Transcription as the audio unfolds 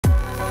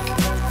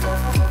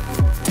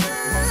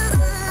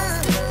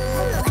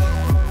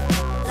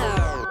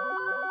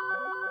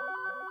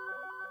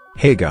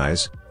Hey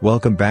guys,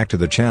 welcome back to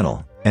the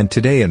channel, and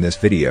today in this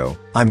video,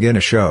 I'm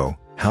gonna show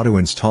how to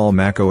install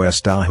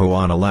macOS Tahoe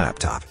on a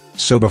laptop.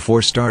 So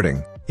before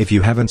starting, if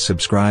you haven't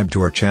subscribed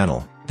to our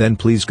channel, then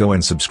please go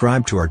and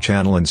subscribe to our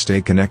channel and stay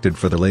connected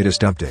for the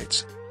latest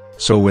updates.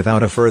 So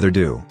without a further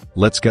ado,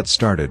 let's get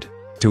started.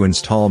 To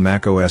install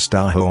macOS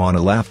Tahoe on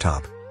a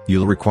laptop,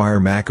 you'll require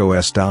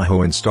macOS Tahoe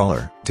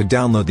installer. To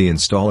download the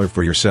installer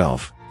for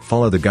yourself,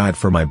 follow the guide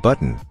for my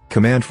button,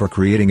 command for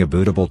creating a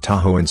bootable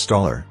Tahoe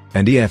installer,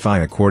 and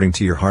EFI according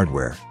to your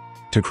hardware.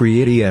 To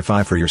create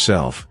EFI for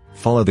yourself,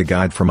 follow the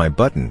guide for my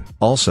button.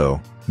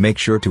 Also, make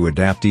sure to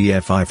adapt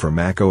EFI for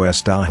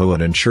macOS Tahoe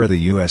and ensure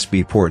the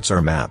USB ports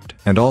are mapped.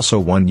 And also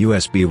one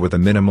USB with a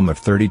minimum of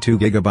 32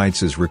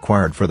 GB is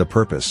required for the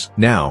purpose.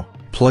 Now,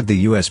 plug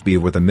the USB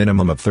with a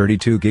minimum of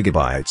 32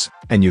 GB,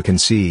 and you can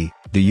see,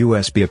 the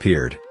USB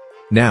appeared.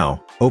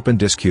 Now, open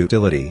Disk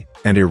Utility,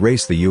 and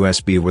erase the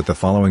USB with the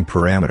following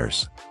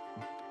parameters.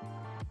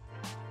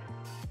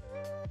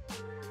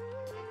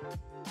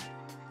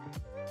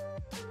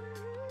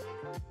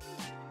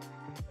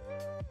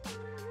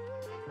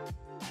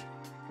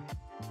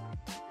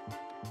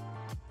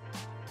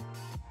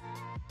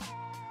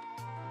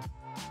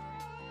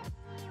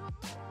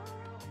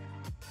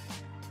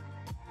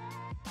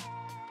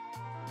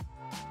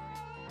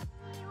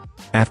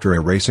 After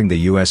erasing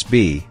the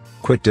USB,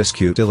 quit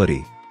Disk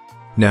Utility.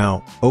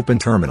 Now, open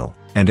Terminal,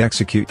 and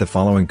execute the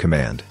following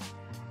command.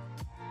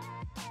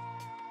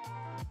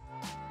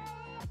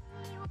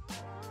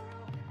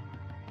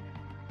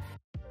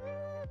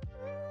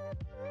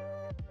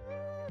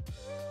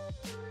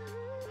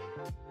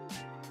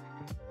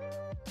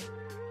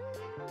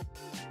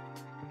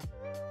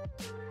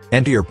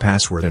 Enter your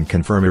password and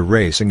confirm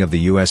erasing of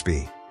the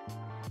USB.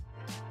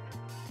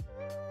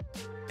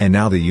 And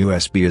now the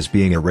USB is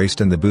being erased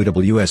and the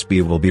bootable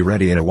USB will be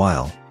ready in a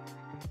while.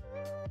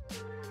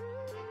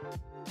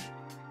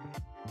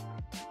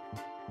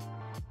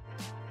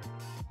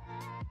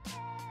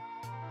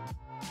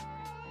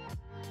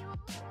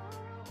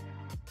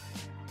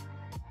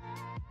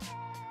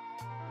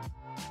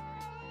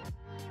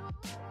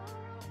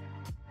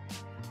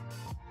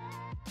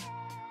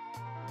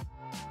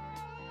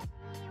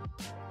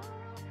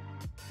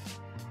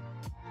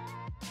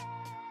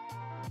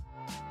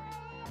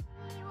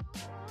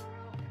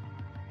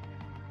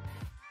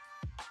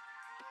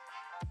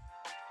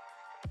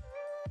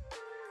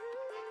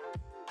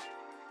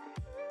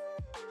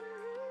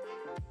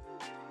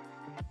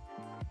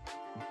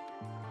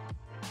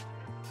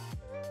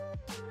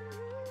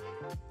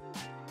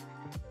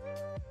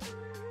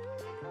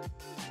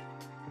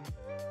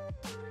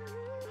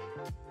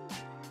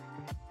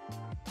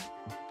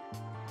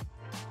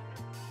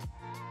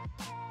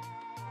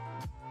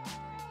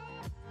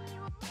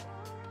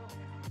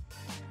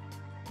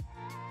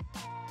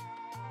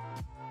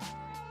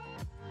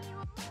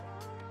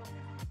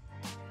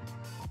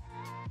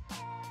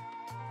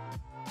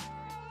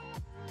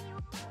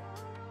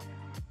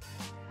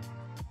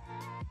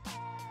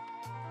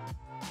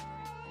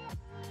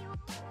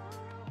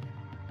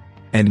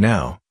 And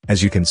now,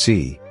 as you can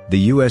see,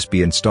 the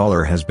USB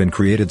installer has been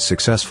created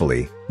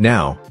successfully.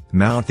 Now,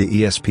 mount the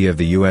ESP of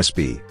the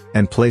USB,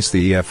 and place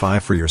the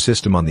EFI for your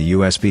system on the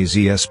USB's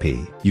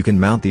ESP. You can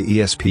mount the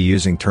ESP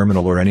using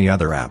Terminal or any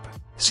other app.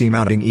 See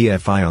mounting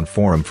EFI on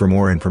forum for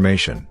more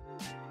information.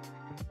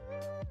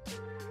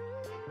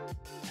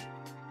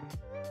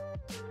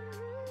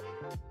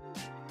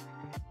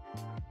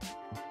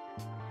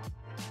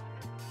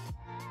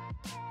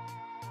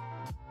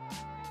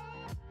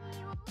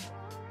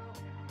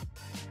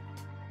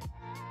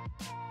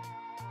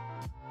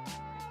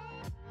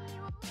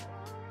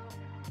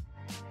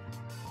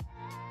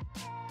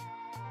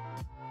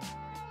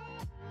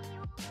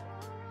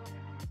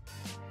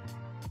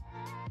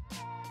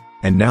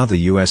 And now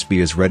the USB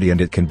is ready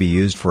and it can be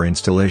used for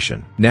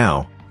installation.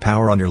 Now,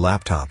 power on your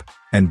laptop,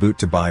 and boot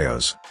to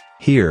BIOS.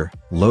 Here,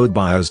 load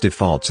BIOS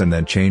defaults and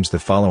then change the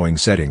following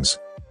settings.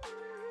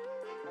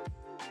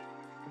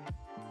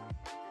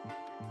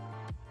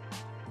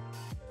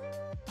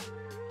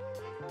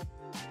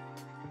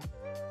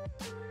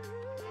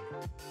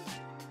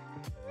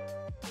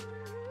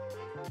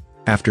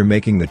 After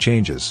making the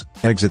changes,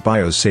 exit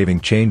BIOS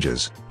saving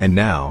changes, and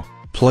now,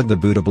 plug the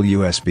bootable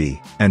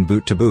USB, and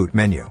boot to boot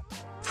menu.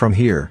 From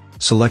here,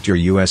 select your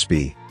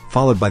USB,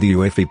 followed by the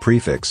WIFI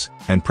prefix,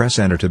 and press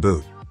enter to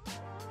boot.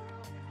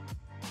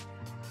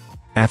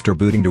 After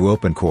booting to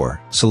open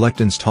core,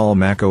 select install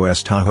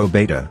macOS Tahoe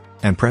beta,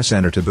 and press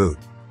enter to boot.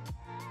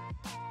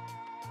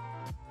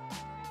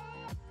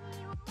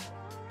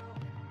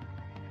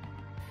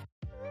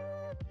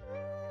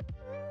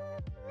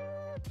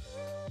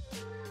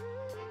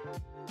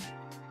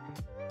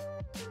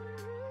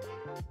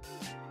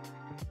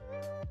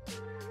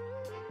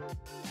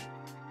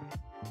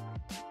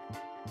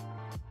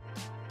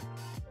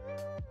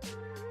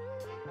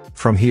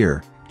 From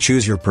here,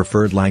 choose your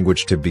preferred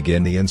language to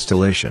begin the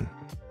installation.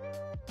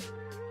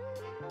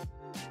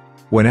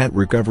 When at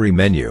Recovery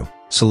menu,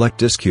 select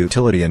Disk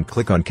Utility and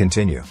click on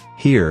Continue.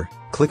 Here,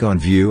 click on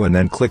View and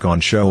then click on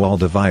Show All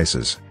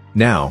Devices.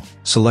 Now,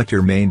 select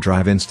your main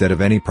drive instead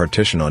of any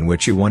partition on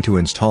which you want to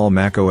install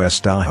macOS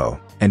Tahoe,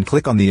 and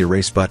click on the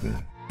Erase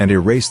button, and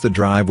erase the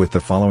drive with the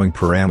following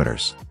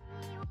parameters.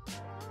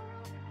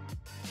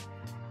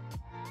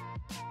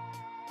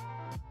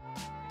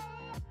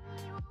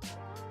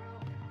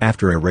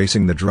 After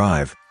erasing the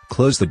drive,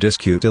 close the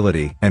disk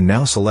utility and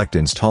now select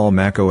Install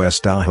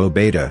macOS Tahoe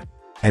Beta,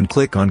 and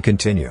click on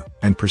Continue,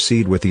 and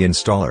proceed with the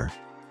installer.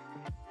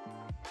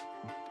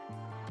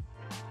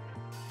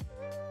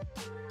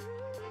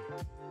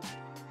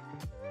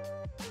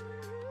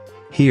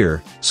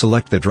 Here,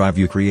 select the drive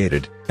you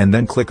created, and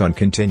then click on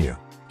Continue.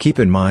 Keep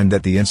in mind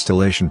that the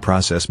installation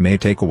process may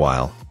take a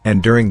while,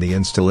 and during the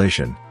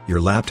installation,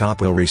 your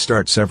laptop will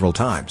restart several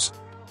times.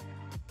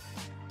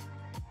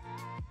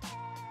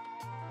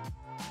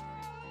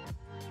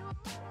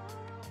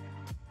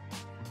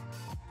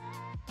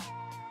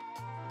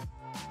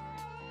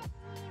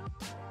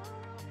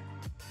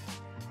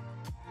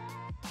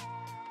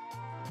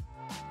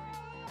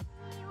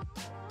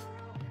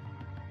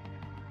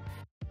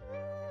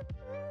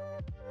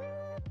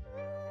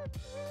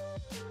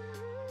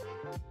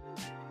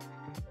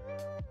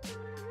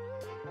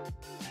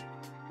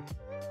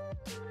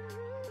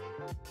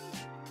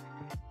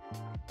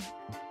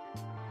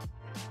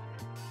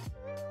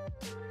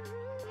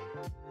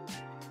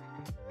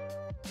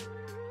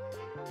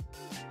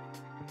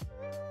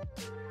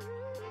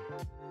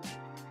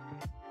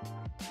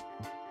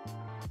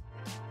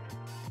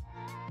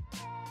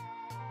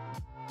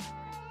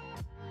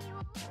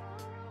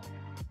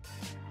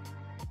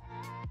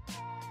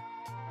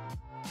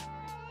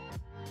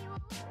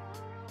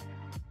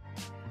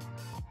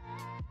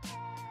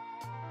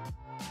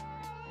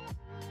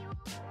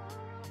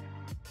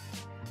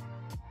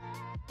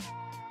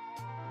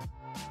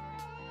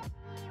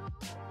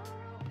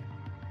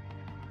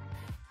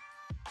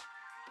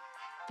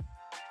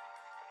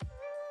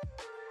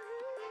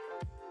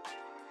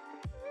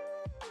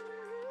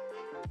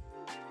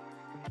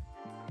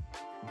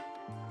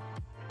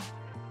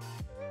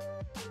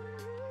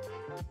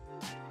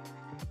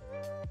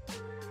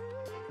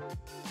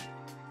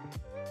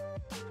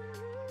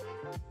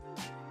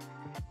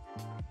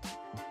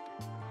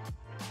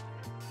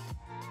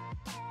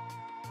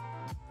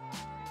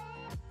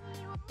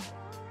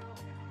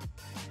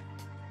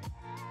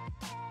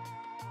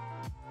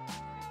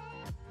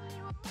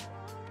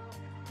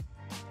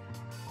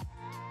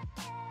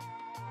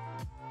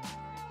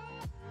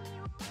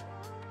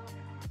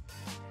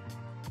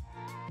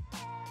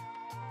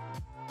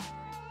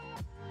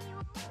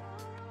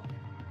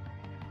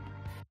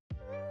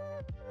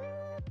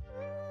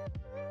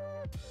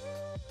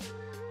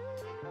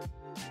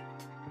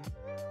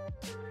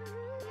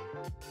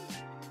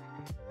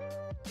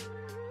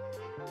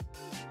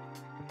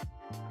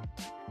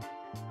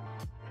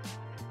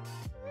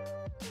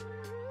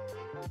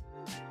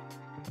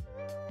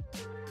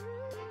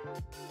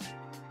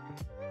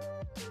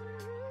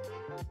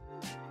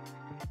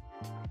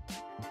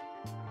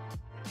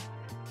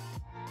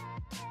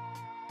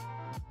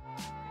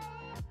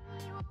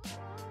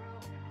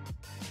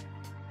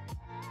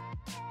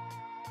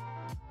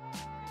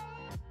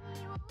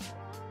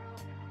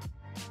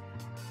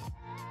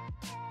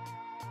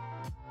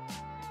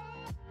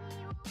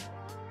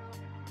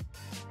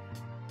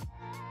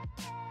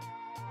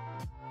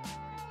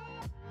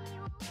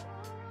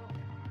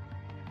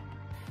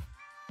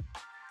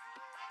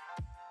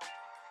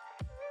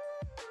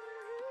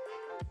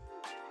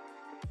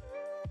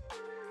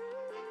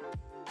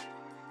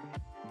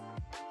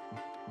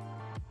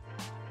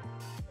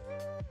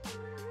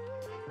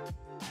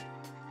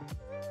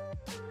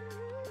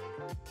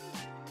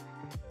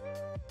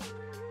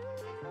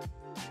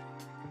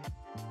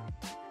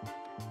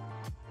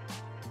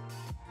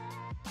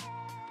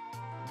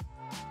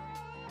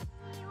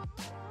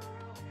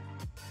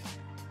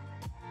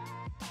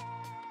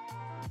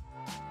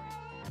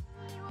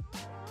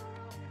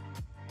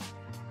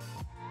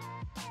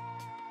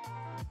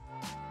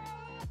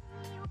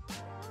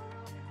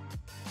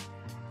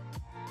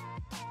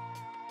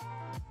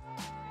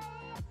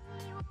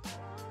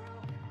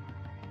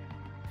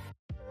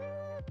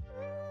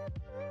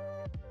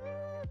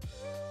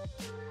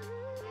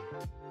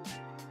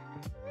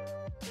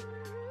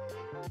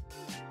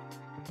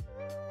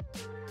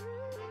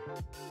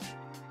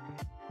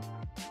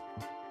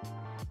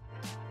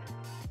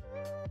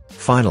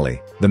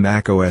 Finally, the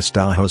macOS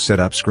Tahoe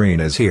setup screen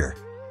is here.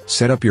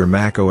 Set up your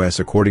macOS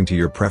according to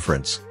your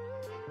preference.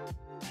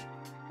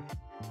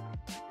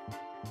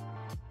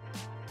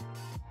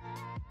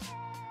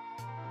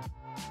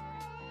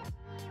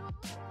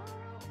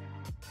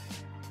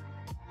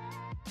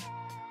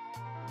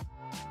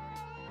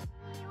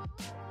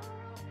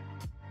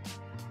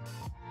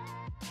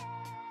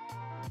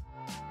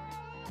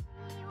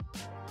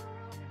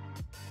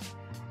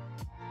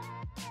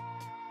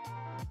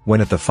 When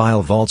at the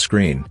File Vault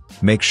screen,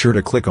 make sure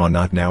to click on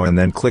Not Now and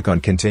then click on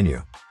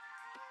Continue.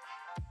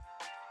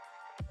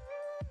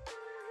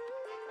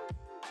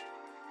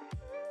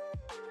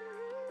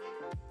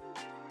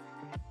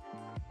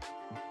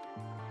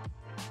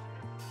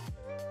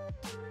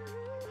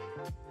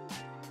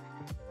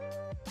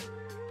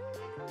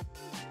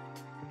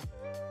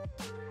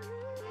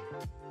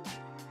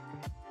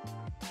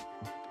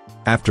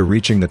 After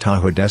reaching the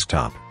Tahoe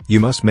desktop, you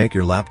must make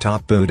your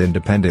laptop boot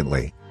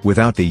independently,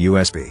 without the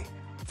USB.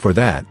 For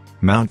that,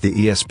 mount the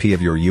ESP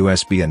of your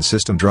USB and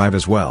system drive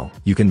as well.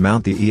 You can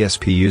mount the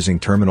ESP using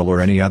Terminal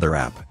or any other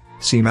app.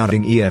 See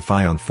Mounting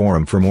EFI on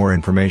forum for more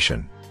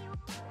information.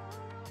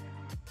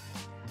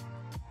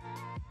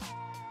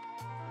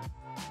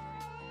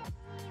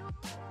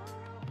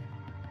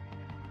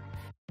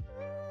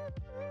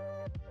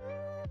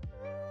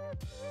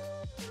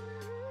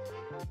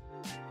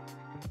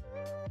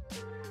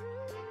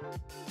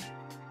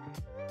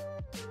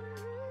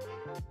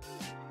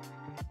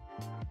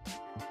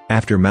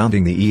 After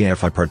mounting the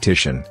EFI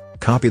partition,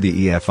 copy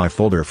the EFI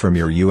folder from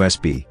your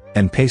USB,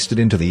 and paste it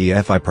into the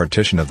EFI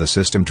partition of the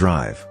system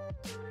drive.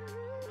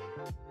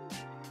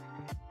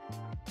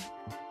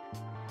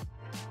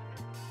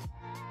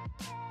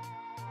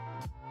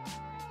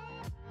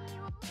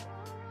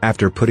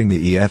 After putting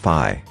the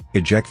EFI,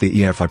 eject the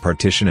EFI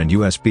partition and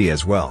USB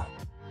as well.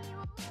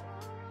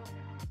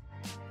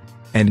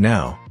 And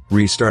now,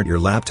 restart your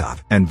laptop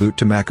and boot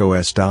to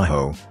macOS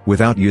Tahoe,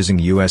 without using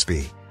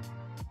USB.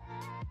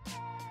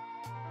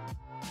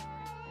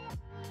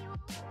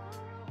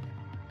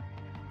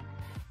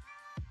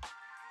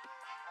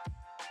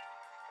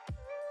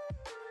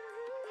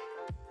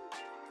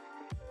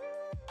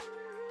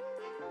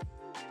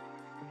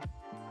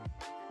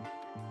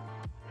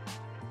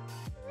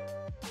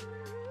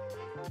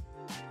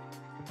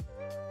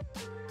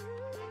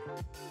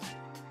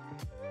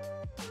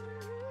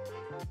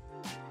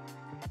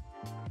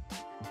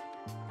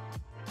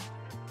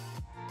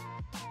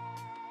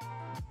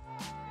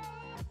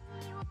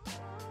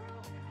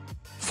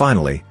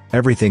 Finally,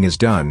 everything is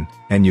done,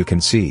 and you can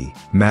see,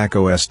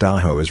 macOS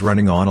Tahoe is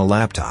running on a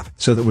laptop.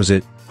 So that was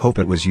it, hope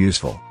it was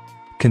useful.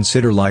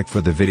 Consider like for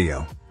the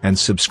video, and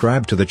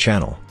subscribe to the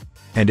channel.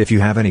 And if you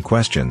have any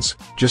questions,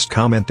 just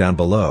comment down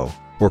below,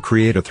 or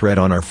create a thread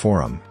on our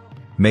forum.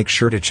 Make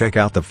sure to check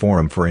out the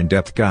forum for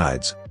in-depth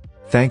guides.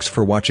 Thanks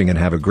for watching and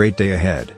have a great day ahead.